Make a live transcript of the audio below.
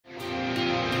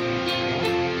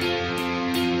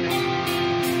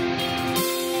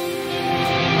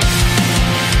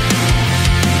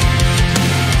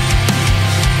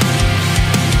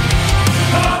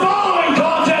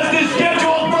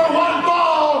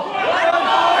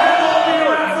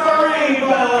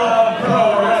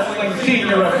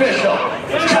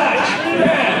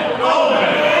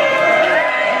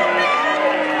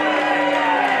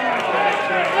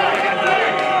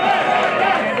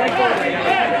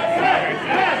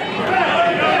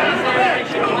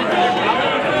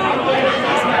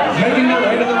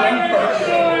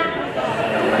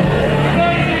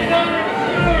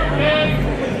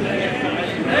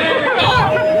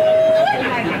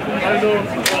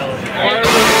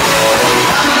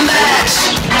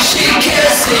She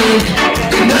kissing,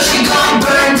 you know she gon'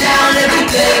 burn down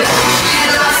everything. She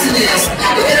lost in this,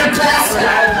 in her past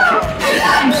life, and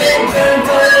I've been burned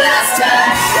for the last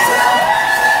time.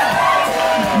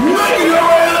 Make your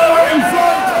way lower in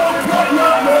front of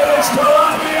British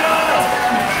Columbia.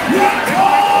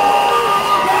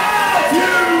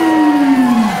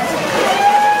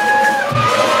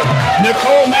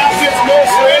 Nicole Matthews, no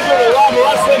stranger to love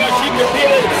wrestling, as she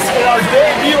competed in our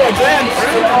debut event.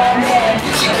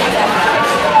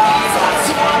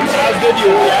 As did you,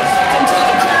 yes.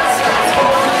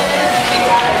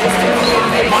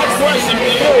 My question to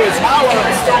you is, how are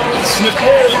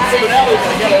Nicole and Spinelli going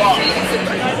to get along?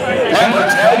 Number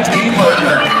 10 team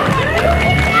partner.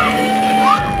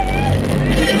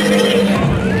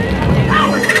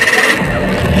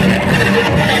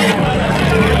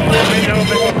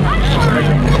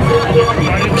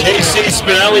 Kc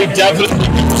Spinelli definitely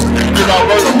about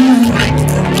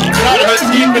not her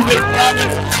team in this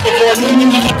province before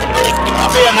moving on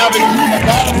and having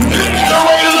their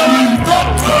way to the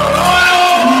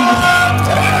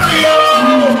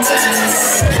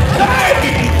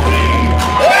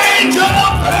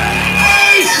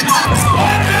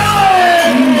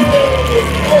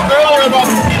earlier about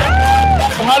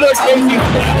another Kc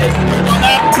on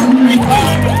that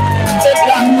 3-time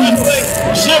wrestling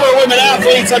shiver women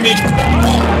athletes. I mean,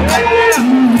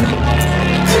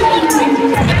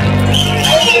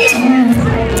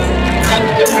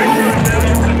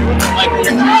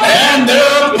 and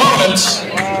their opponents.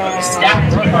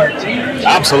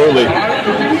 Absolutely.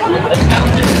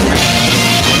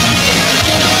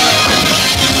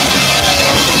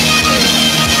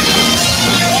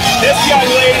 This young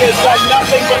lady has done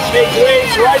nothing but make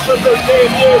waves right from her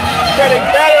debut, getting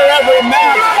better every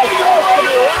match.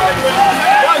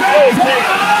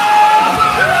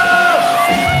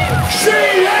 She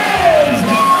is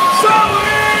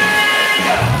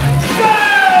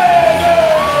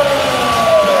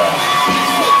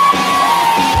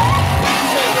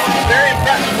very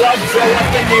impressive love show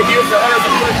wrestling debut for her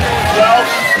the first time as well.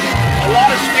 A lot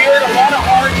of spirit, a lot of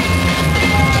heart.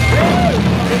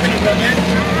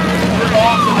 We're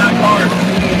off in that card.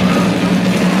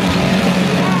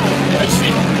 I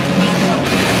see.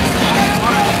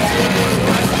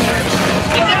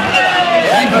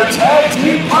 and her tag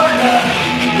team partner.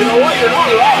 You know what? You're not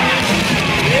wrong.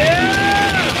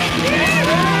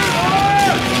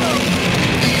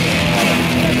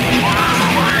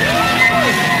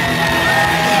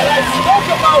 And I spoke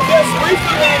about this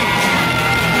recently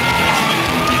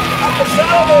at the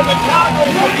Saddle in the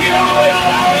Calgary for the Illinois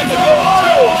Challenge to go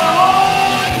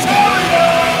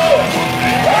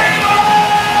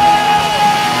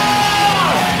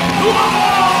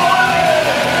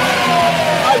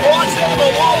I've watched Ava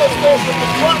Lawless go from the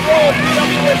front row of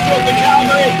DWGU in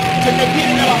Calgary to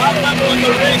competing at a high level in the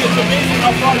ring. It's amazing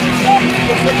how far she's come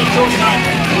in such a short time.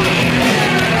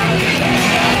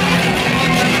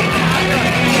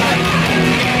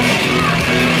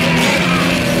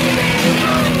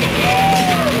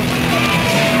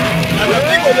 And the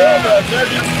thing with Ava is they're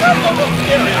just a little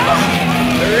scary.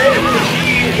 There is.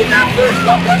 In that first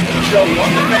Cup Wrestling show, won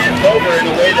the fans over in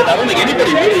a way that I don't think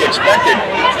anybody really expected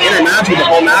in her match with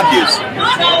Nicole Matthews.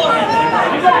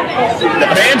 The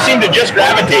fans seem to just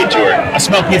gravitate to her. I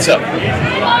smell pizza.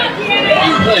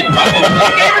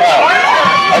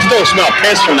 I still smell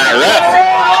piss from that ref.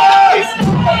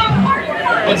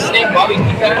 What's his name, Bobby?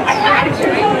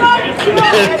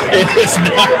 It is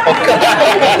not.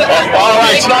 All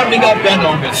right,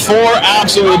 four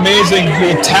absolutely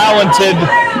amazingly talented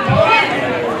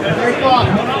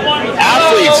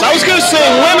athletes. I was going to say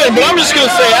women, but I'm just going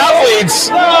to say athletes.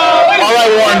 All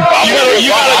right, Warren,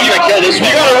 you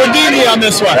gotta redeem me on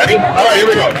this one. Ready? All right, here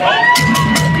we go.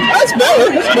 That's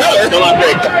better. That's better. Still not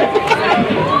great.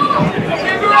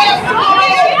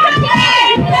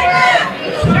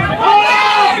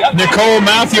 Nicole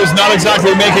Matthews not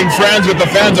exactly making friends with the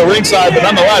fans at ringside, but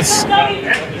nonetheless.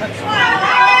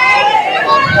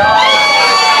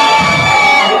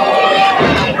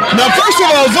 Now, first of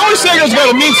all, Zoe Sager's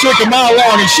got a meat streak a mile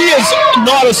long, and she is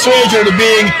not a stranger to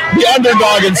being the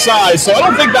underdog in size, so I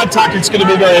don't think that tactic's going to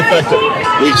be very effective.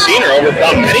 We've seen her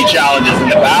overcome many challenges in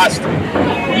the past.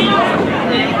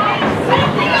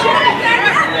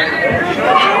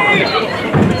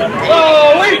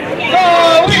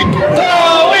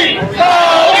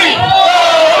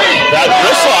 That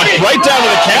wristlock right down to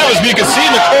the canvas, but you can see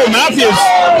Nicole Matthews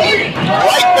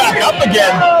right back up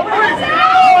again.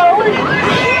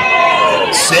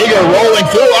 Sager rolling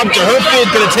through up to her feet,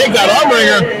 going to take that arm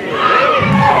wringer.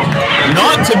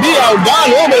 Not to be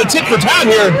outdone, a little bit of tit for tat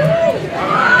here.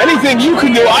 Any anything you can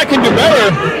do, I can do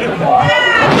better.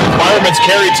 Fireman's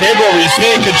carry takeover. He's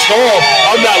taking control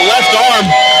of that left arm.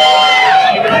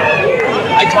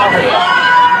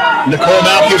 Nicole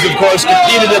Matthews, of course,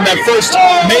 competed in that first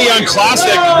Mae Young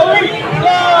Classic.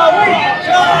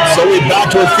 So we're back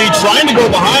to her feet, trying to go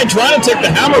behind, trying to take the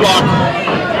hammerlock.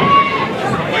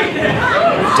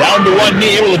 Down to one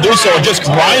knee, able to do so, just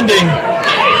grinding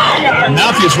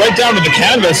Matthews right down to the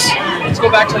canvas. Let's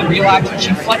go back to the real action.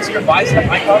 She flexed her bicep.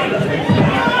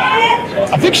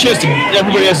 I think she has to.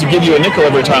 Everybody has to give you a nickel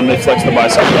every time they flex the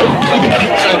bicep, right?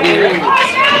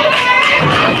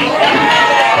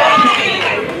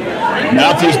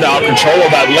 Matthews now control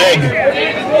of that leg.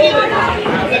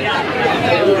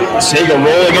 Sager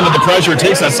rolling into the pressure,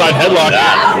 takes that side headlock.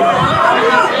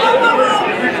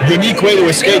 Unique way to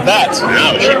escape that.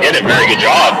 No, she did it. Very good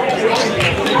job.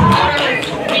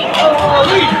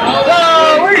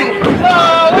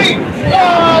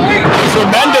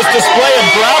 Tremendous display of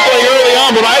grappling early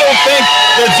on, but I don't think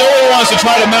that Zoe wants to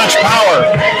try to match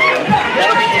power.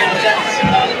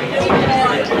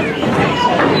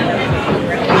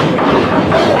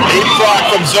 Leapfrog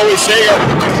from Zoe Sager.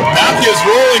 Matthews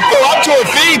rolling, go up to her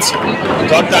feet.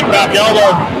 Duck that back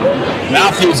elbow.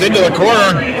 Matthews into the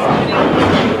corner.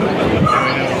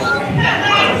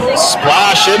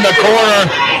 Splash in the corner.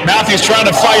 Matthews trying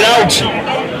to fight out.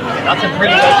 Nothing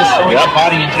pretty about just throwing the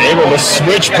body into able to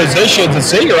switch positions and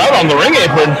Sager out on the ring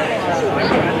apron.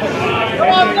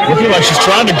 Looking like she's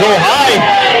trying to go high.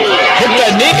 Hit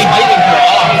that knee.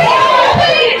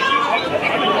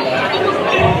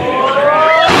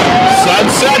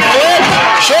 Sunset flip.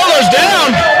 Shoulders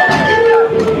down.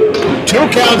 2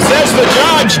 count says the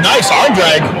judge. Nice arm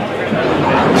drag.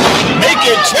 Make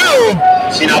it 2.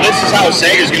 See, now this is how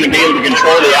Sager's going to be able to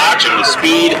control the action, the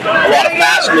speed, a lot of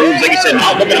fast moves. Like I said,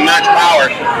 not looking to match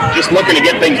power, just looking to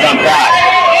get things done fast.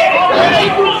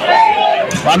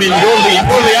 I mean, you go to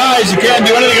the eyes, you can't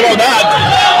do anything about that.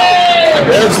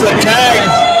 There's the tag.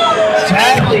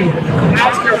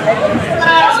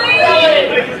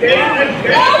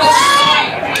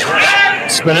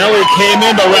 Spinelli came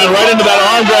in, but ran right into that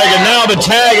arm drag, and now the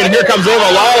tag, and here comes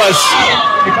Ava Lawless.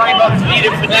 You're talking about speed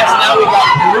and finesse, now we got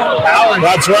brutal power.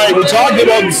 That's right, we talked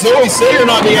about Zoe Sager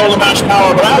not being able to match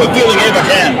power, but I have a feeling Ava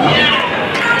can.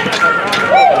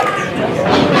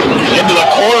 Into the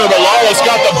corner, but Lawless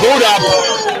got the boot up.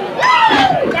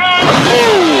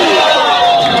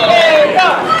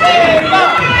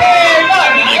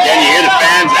 Again, you hear the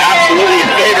fans absolutely in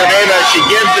favor of Ava. She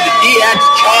gives it a DX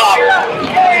chop.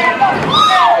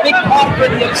 Big pop for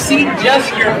the obscene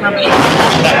gesture from me.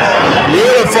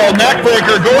 Beautiful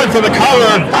neckbreaker going for the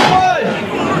cover.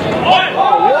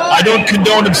 I don't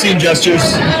condone obscene gestures.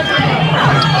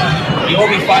 You owe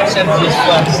me 5 cents for this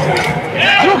flex.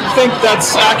 I don't think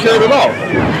that's accurate at all.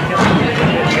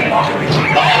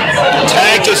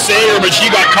 Tag to Sager, but she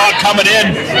got caught coming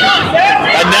in.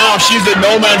 And now she's in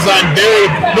no man's land, buried,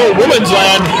 no woman's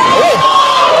land. Oh.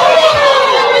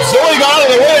 Zoe got out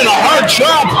of the way in a hard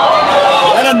chop.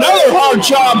 And another hard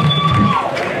chop.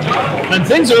 And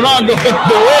things are not going the way.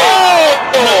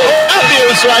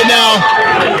 Matthews right now.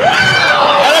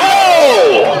 And a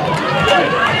goal.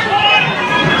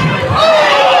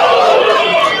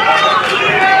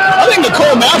 I think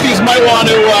Nicole Matthews might want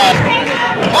to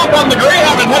hop on the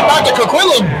Greyhound and head back to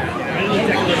Coquitlam.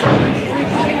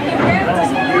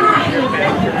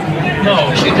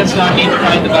 No, she does not need to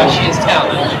find the best. She is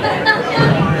talent.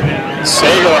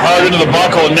 Sager hard into the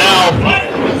buckle, and now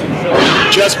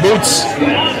just boots.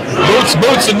 Boots,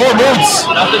 and more boots.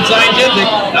 Nothing scientific,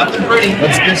 nothing pretty.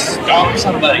 Let's just stomp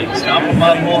somebody. Stomp a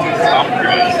mud hole, stomp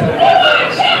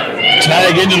a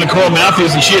tag into Nicole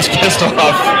Matthews, and she is pissed off.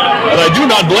 But I do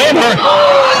not blame her.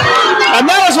 And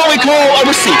that is what we call a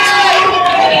receipt.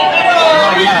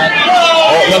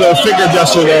 Oh, another finger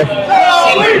gesture there.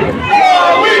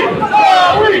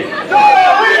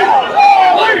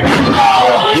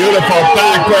 Beautiful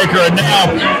backbreaker, and now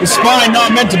the spine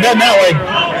not meant to bend that way.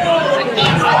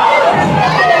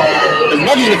 As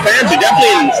much as the fans are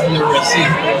definitely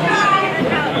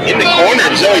in the corner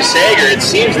of Zoe Sager, it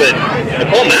seems that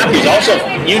Nicole Matthews also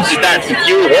uses that to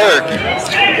fuel her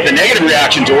the negative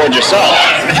reaction towards yourself.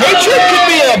 Hatred can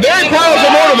be a very powerful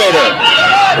motivator.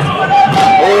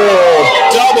 Oh,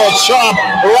 double chop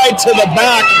right to the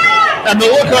back. And the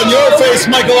look on your face,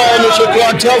 Michael Allen,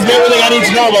 tells me everything I need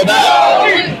to know about that.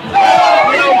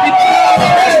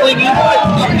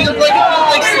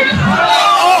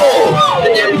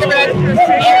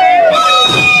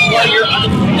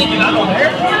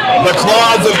 The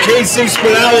claws of Kc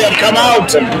Spinelli have come out.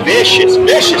 Vicious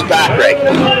backbreaker.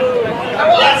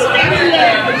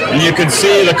 You can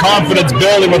see the confidence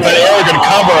building with that arrogant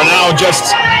cover, and now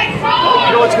just... You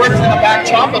know what's worse than a back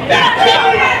chop? A back kick.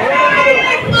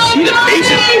 See the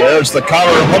faces. There's the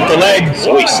cover, hook the leg.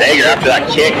 Zoe Sager after that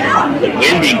kick. The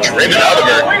wind being driven out of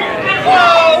her.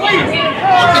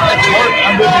 Look at the torque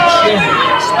under the chin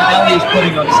Spinelli is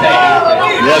putting on Sager.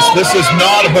 Yes, this is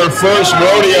not her first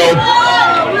rodeo.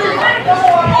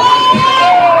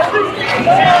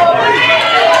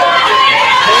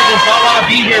 Does not want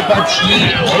to be here, but she...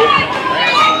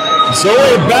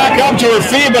 Zoe back up to her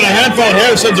feet, but a handful of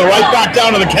hair sends her right back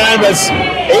down to the canvas.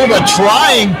 Ava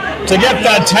trying to get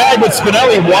that tag with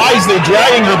Spinelli, wisely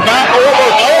dragging her back over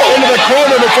into the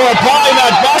corner before applying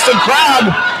that Boston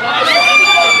Crab.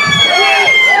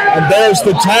 And there's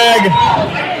the tag.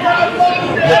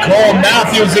 Nicole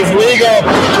Matthews is legal,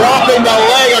 dropping the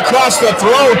leg across the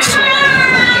throat.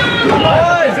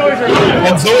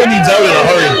 And Zoe needs out in a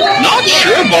hurry. Not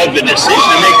sure about the decision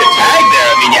to make the tag there.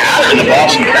 I mean, you had her in the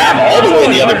Boston Crab all the way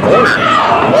in the other corner.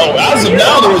 Well, as of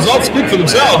now, the results speak for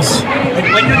themselves.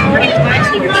 When you're pretty times,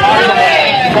 when you're trying to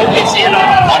focus in on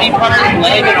a body part,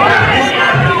 leg, and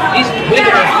arm, these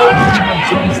women are focusing on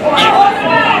Zoe's leg.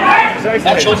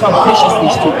 That shows how vicious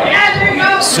these two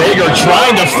are. Sager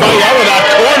trying to fight out of that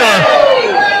corner.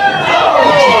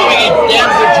 She's doing a damn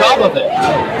good job of it.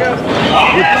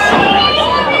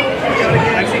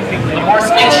 The more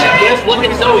space she gives, look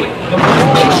at Zoe. The more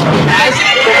space she has,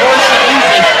 the more she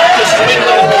uses to swing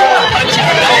the punching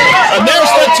belt. And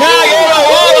there's the tag. Ava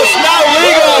Lawless now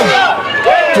legal.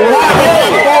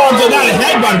 Driving forward to that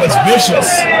headbutt was vicious.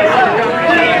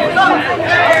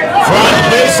 Front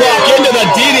facelock into the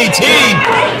DDT.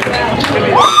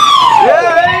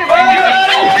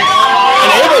 And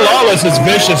Ava Lawless is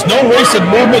vicious. No wasted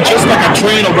movement, just like a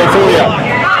train will go through you.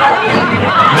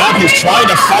 Matthews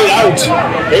trying to fight out.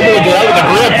 Able to get out of the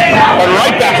grip, but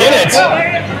right back in it.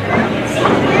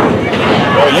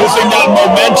 Using that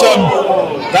momentum.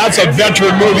 That's a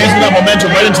veteran move, using that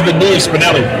momentum right into the knee of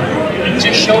Spinelli. It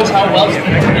just shows how well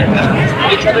Spinelli and Matthews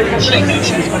know each other, because she knew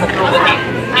she was going to throw the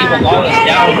Ava Lawless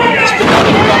down.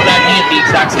 Spinelli from that knee at the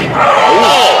exact same time.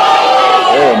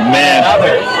 Oh man.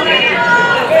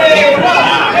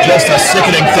 Just a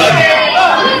sickening thud.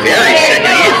 Very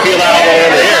sickening. You can feel that all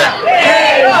over here.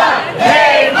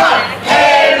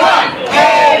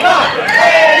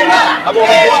 I'm only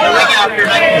going to ring out here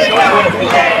and I can show you what it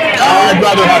feels like. I'd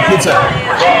rather have pizza.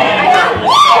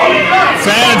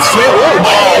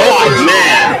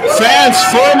 Fans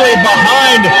firmly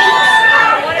behind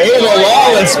Ava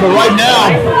Lawless, but right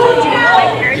now,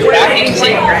 You're acting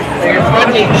safe. You're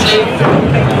fronting safe.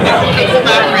 Nicole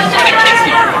Matthews is going to kick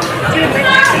you.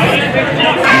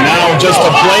 now just a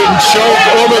blatant choke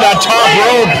over that top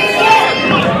rope.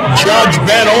 Judge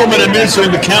Ben Oman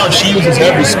administering the count. She uses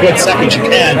every split second she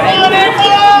can.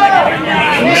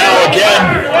 Now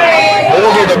again,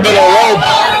 over the middle rope.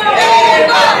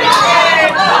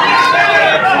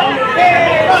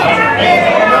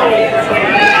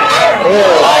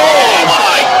 Oh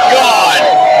my God!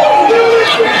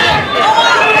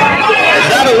 Is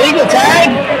that a legal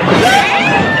tag?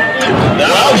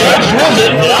 No, Judge rules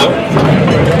it.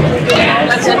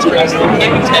 That's interesting.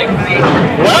 Can you tag me?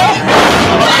 Well,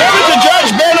 according to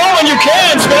Judge Ben Oman, you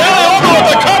can. Spinelli over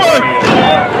with the cover.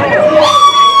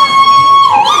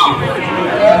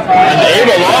 And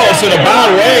Ava Lawless in a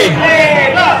bad way,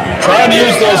 trying to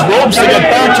use those ropes to get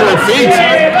back to her feet.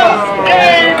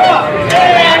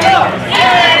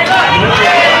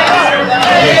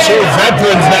 The two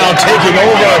veterans now taking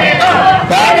over,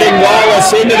 backing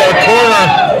Lawless into their corner,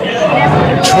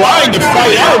 trying to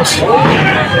fight out.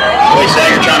 Boy,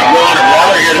 Sager trying to roll on her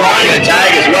water here to find the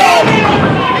tag as well.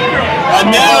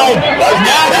 And now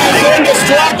he's in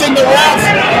distracting the ref.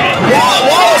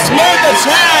 Lawless made the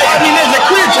tag. I mean, there's a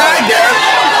clear tag there.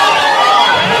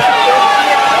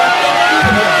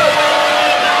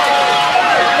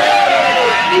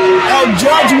 And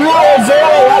Judge rules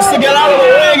Ava has to get out of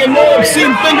the ring and no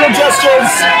obscene finger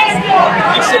gestures.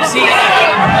 You should see it.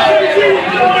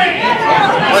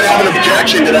 Might have an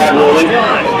objection to that ruling. I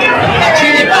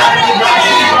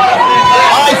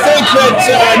think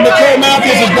that Nicole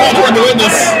Matthews is bothering the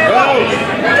witness.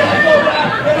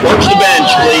 Approach the bench,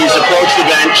 please. Approach the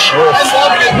bench. I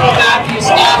love Nicole Matthews.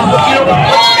 You know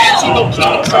what's fancy about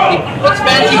kicking somebody? What's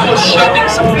fancy about shoving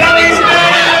somebody?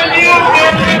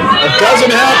 It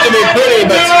doesn't have to be pretty,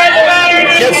 but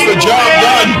gets the job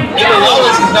done. Ava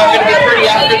Lawless is not going to be pretty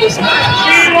after this match.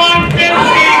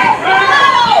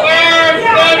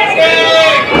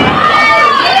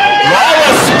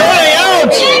 Lawless spinning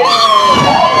out.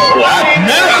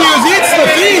 Matthews eats the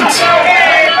feet.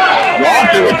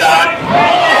 Walker with that.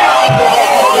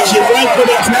 Oh, she went for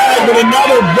the tag, but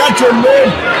another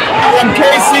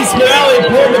Kc Spinelli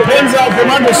pulled the pins out from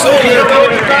under Sager.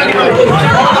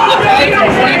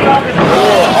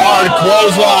 Oh, hard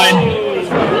clothesline.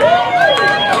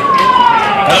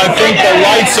 And I think the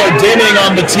lights are dimming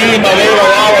on the team of Ava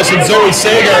Lawless and Zoe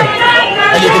Sager.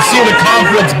 And you can see the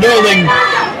confidence building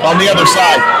on the other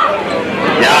side.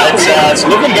 Yeah, it's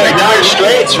looking very dire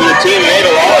straits for the team of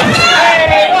Ava Lawless.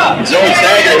 Zoe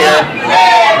Sager here.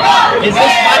 Is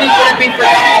this money going to be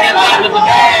forgotten at the end of the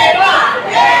day?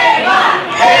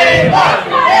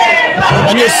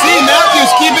 And you see Matthews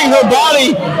keeping her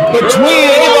body between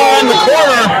Ava and the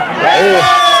corner.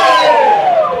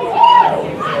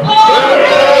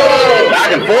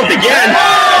 Back and forth again.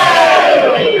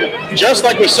 Just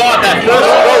like we saw at that first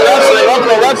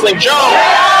pro wrestling show.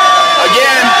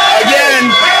 Again.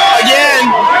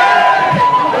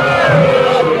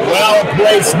 Well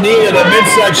placed knee in the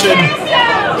midsection.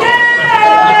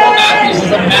 Nicole Matthews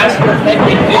is a master of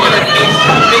making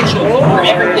facial for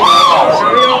everything else.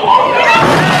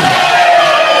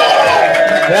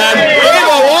 And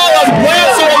Ava Lawless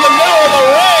plants her in the middle of the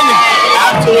ring.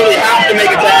 Absolutely have to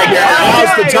make a tag here.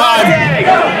 Now's the time.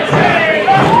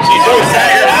 She's Zoe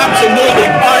Sager absolutely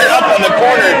fired up on the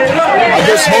corner. I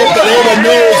just hope that Ava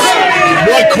knows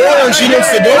what corner she needs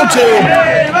to go to.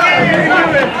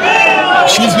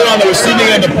 She's been on the receiving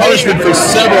end of punishment for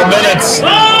several minutes.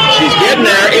 She's getting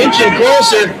there, inching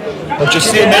closer. But you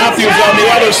see Matthews on the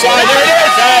other side. There it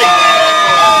is. Tag.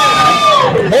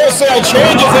 Wholesale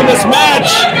changes in this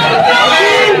match.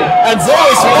 And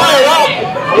Zoe's fired up.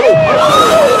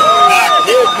 Back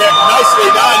heel kick. Nicely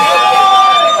done.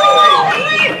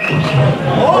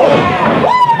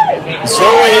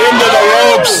 Zoe into the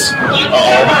ropes.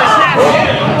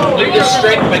 Look at this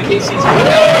strength by Kc's.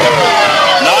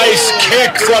 Nice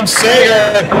kick from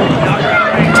Sager.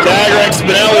 Staggering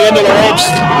Spinelli into the ropes.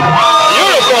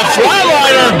 Beautiful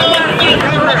flatliner.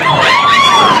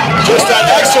 Just that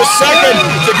extra second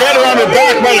to get her on her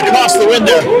back might have cost the win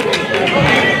there.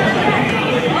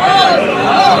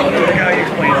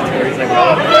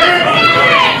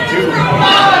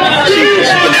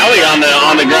 Spinelli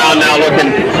on the ground now looking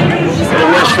the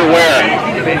worse for wear.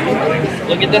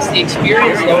 Look at this, the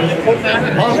experience though. Nicole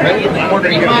Matthews is ready in the corner.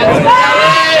 That's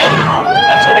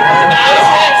going to come in the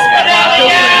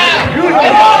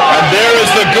And there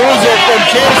is the Goozle from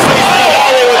Kc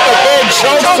Spinelli with the big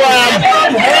choke slam.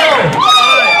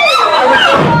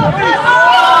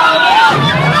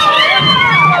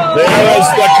 There is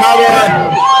the cover.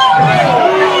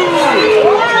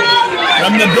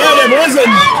 From the dead have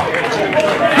risen.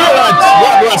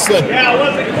 What wrestling?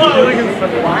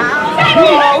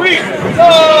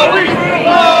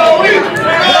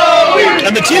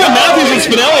 And the team of Matthews and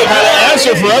Spinelli have had an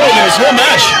answer for everything this whole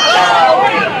match.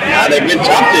 Yeah, they've been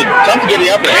tough to get the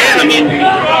upper hand. I mean,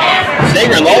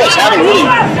 Sager and Lawless haven't really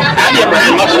had the upper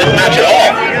hand much of this match at all.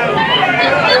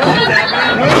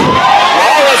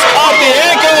 Lawless caught the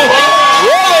ankle,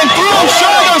 rolling through,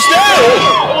 shoulders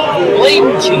down.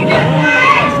 blatant cheating.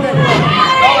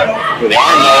 With the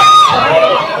arm though.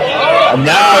 And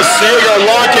now Sager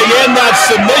locking in that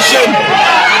submission.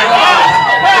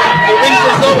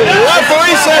 The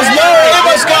referee says no,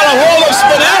 Ava's got a hold of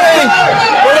Spinelli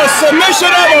with a submission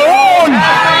of her own.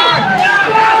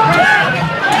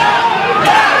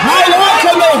 How long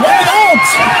can they hold out?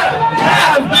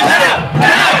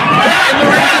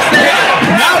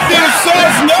 Matthews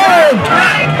says no.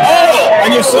 Oh,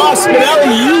 and you saw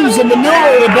Spinelli use and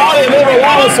maneuver the body of Ava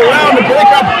Lawless around to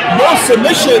break up both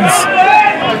submissions.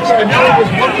 Spinelli was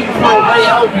looking for a way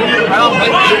out, moving around, but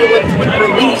Ava wouldn't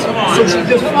release, so she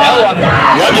just fell on her.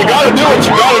 Yeah, you gotta do what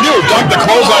you gotta do. Dunk the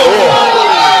clothesline.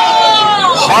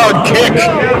 Hard kick.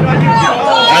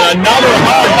 And another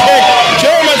hard kick.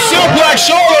 German suplex,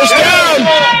 shoulders down.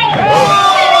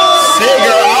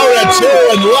 Sager out at two,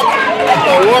 and look at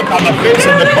the look on the face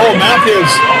of Nicole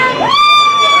Matthews.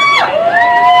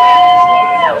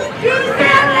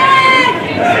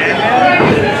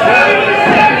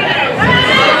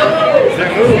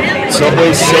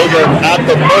 Subway Sager at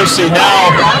the mercy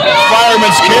now.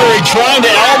 Fireman's carry trying to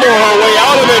elbow her way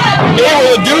out of it. Able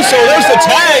to do so. There's the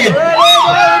tag.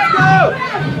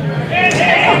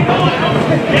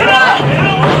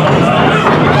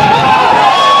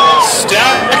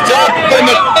 Stacked up in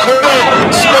the corner.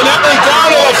 Spinelli down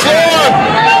to the floor.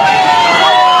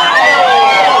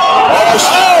 Oh,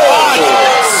 shot.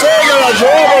 Sager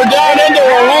drove her down into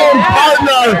her own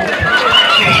partner.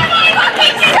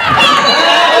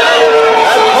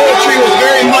 Was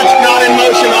very much not in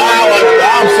motion on that one.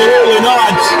 Absolutely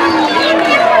not.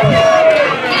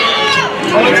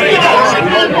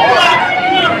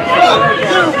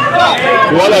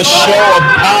 What a show of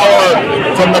power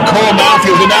from Nicole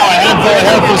Matthews, and now a handful of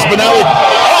hair from Spinelli.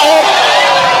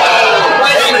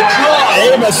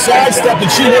 Ava sidestepped and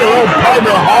she hit her own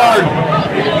partner hard.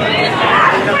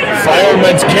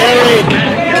 Fireman's carry.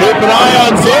 Keep an eye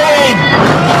on Zane.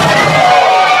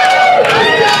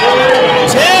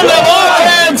 Tandem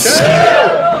offense.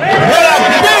 Hit a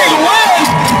big win.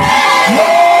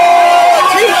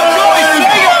 Keep it going,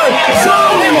 Sager.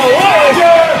 Show him a leg.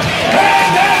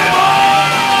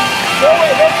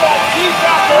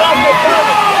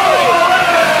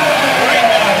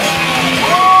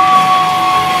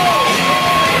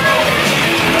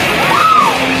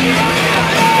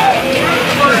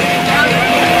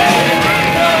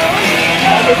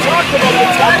 We talked about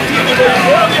the tag team that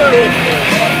was earlier.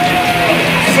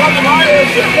 Southern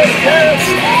Irish, the Chris Harris,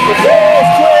 the Lawless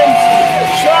twins,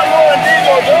 Sean Moore and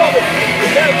DWGU.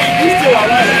 These two are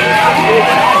right.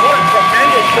 Absolutely hard work.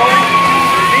 Tremendous showing,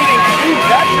 beating two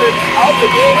veterans out the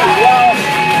game as well.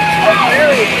 A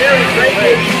very, very great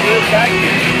game for this tag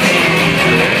team.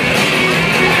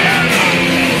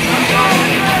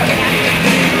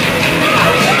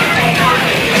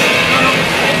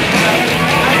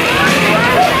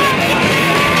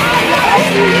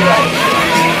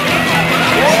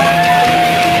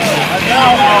 And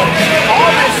now,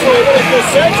 obviously, there's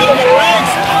dissension in the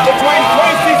ranks between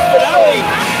Kc Spinelli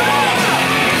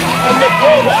and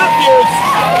Nicole Matthews.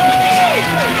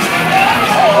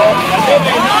 And they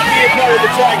may not be a part of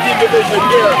the tag team division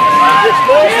here.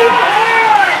 Explosive.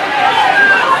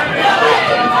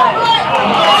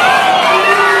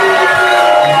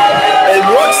 It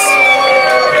looks.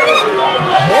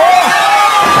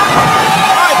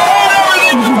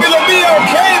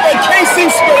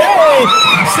 Spinelli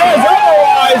says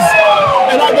otherwise,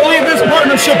 and I believe this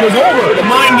partnership is over. The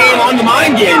mind game on the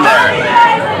mind game there.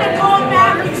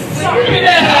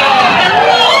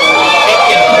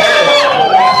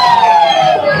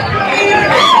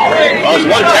 As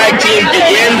one tag team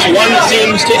begins, one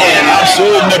seems to end.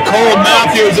 Absolutely. Nicole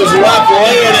Matthews is left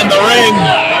laying in the ring.